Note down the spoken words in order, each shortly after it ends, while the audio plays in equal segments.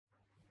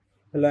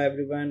Hello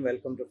everyone,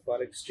 welcome to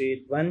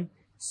ForexTrade1.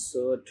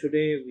 So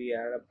today we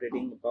are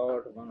updating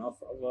about one of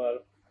our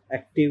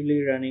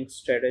actively running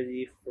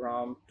strategy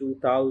from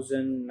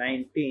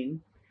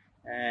 2019,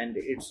 and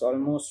it's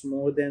almost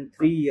more than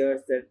 3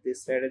 years that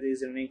this strategy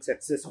is running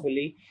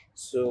successfully.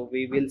 So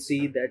we will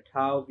see that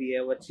how we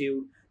have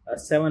achieved a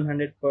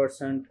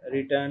 700%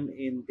 return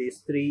in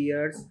these 3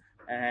 years,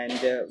 and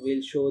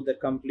we'll show the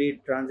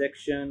complete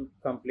transaction,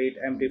 complete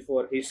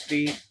MT4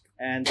 history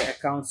and the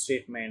account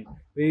statement.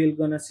 We will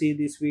gonna see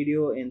this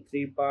video in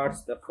three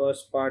parts. The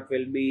first part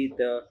will be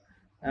the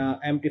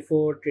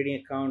MT4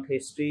 trading account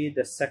history.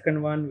 The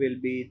second one will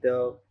be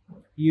the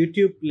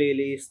YouTube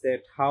playlist,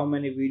 that how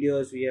many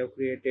videos we have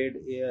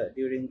created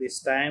during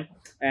this time,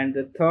 and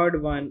the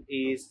third one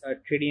is a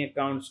trading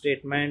account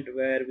statement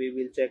where we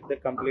will check the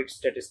complete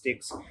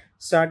statistics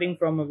starting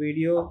from a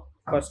video.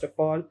 First of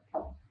all,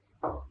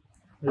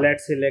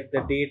 let's select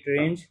the date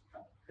range.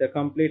 The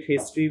complete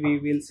history we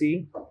will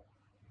see.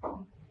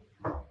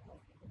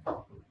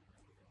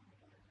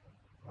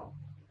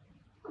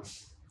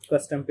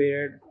 Custom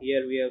period,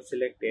 here we have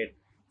selected.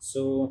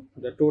 So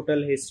the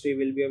total history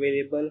will be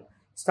available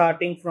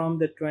starting from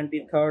the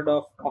 23rd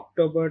of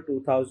October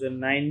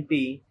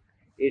 2019.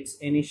 It's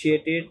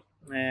initiated,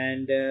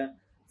 and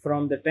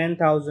from the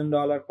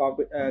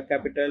 $10,000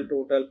 capital,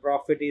 total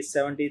profit is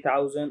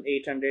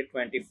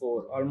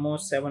 70,824,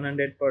 almost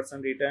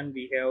 700% return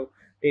we have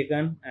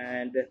taken.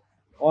 And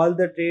all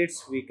the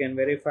trades we can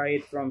verify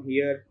it from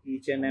here,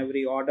 each and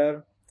every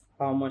order,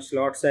 how much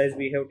lot size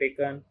we have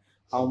taken,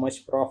 how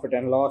much profit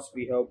and loss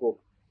we have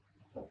booked.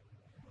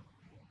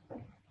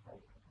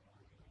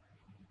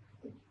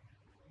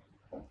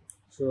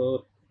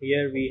 So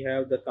here we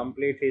have the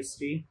complete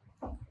history,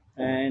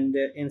 and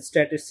in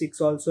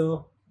statistics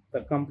also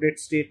the complete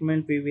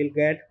statement we will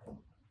get,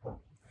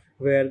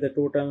 where the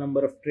total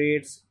number of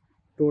trades,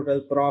 total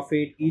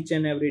profit, each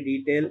and every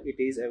detail it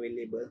is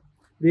available.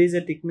 There is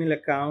a tickmill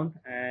account,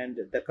 and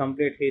the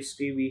complete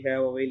history we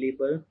have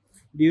available.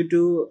 Due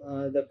to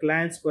the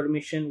client's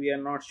permission, we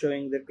are not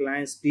showing the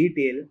client's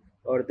detail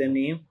or the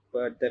name,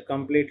 but the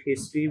complete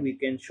history we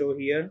can show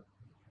here.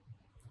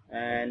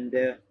 And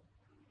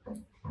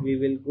we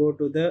will go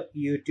to the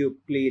YouTube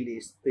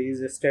playlist. There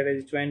is a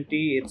strategy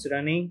 20, it's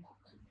running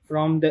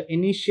from the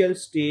initial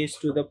stage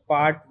to the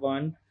part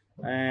 1,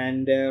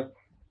 and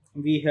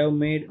we have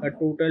made a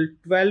total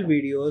 12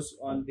 videos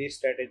on this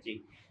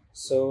strategy.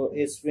 So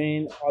it's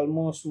been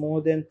almost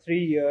more than 3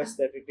 years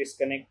that it is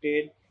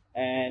connected,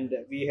 and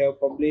we have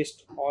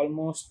published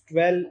almost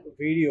 12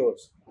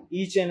 videos.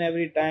 Each and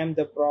every time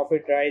the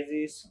profit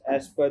rises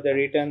as per the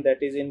return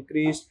that is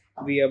increased,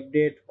 we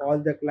update all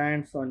the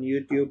clients on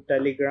YouTube,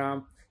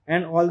 Telegram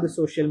and all the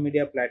social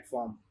media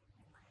platform.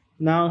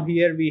 Now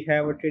here we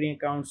have a trading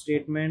account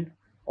statement,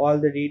 all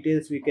the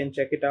details we can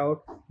check it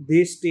out.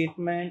 This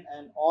statement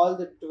and all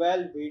the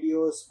 12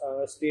 videos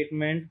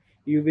statement,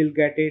 you will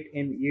get it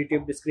in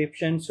YouTube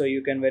description, so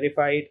you can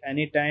verify it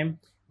anytime.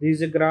 This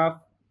is a graph,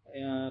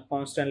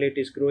 constantly it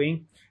is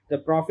growing. The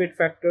profit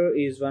factor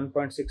is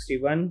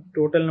 1.61.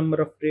 Total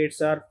number of trades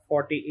are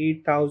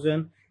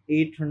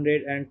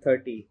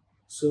 48,830.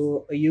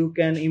 So you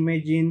can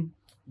imagine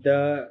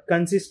the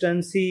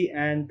consistency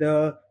and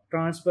the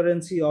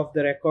transparency of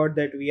the record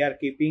that we are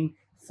keeping.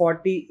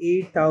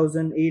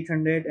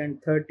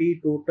 48,830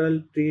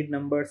 total trade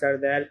numbers are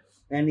there,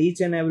 and each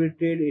and every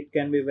trade it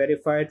can be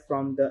verified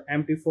from the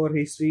MT4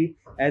 history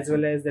as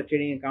well as the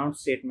trading account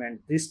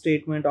statement. This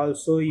statement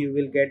also you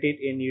will get it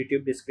in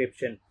YouTube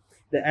description.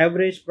 The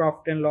average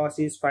profit and loss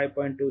is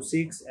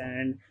 5.26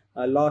 and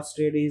loss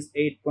trade is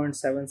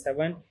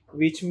 8.77,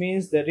 which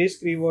means the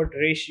risk reward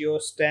ratio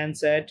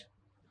stands at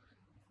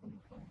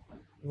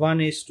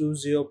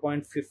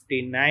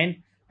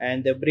 1:0.59,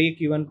 and the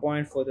break-even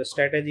point for the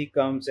strategy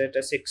comes at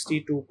a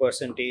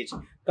 62%.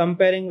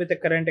 Comparing with the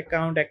current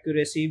account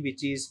accuracy,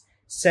 which is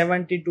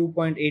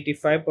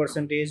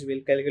 72.85%,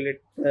 will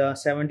calculate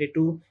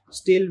 72.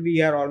 Still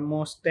we are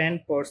almost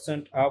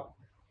 10% up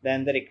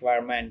than the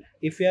requirement.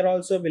 If you are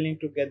also willing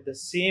to get the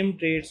same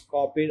trades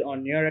copied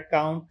on your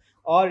account,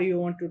 or you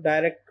want to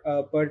direct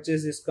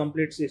purchase this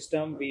complete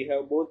system, we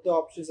have both the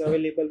options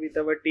available with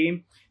our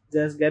team.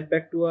 Just get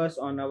back to us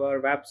on our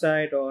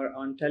website or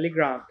on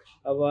Telegram.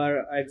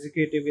 Our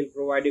executive will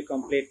provide you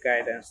complete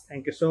guidance.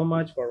 Thank you so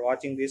much for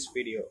watching this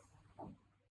video.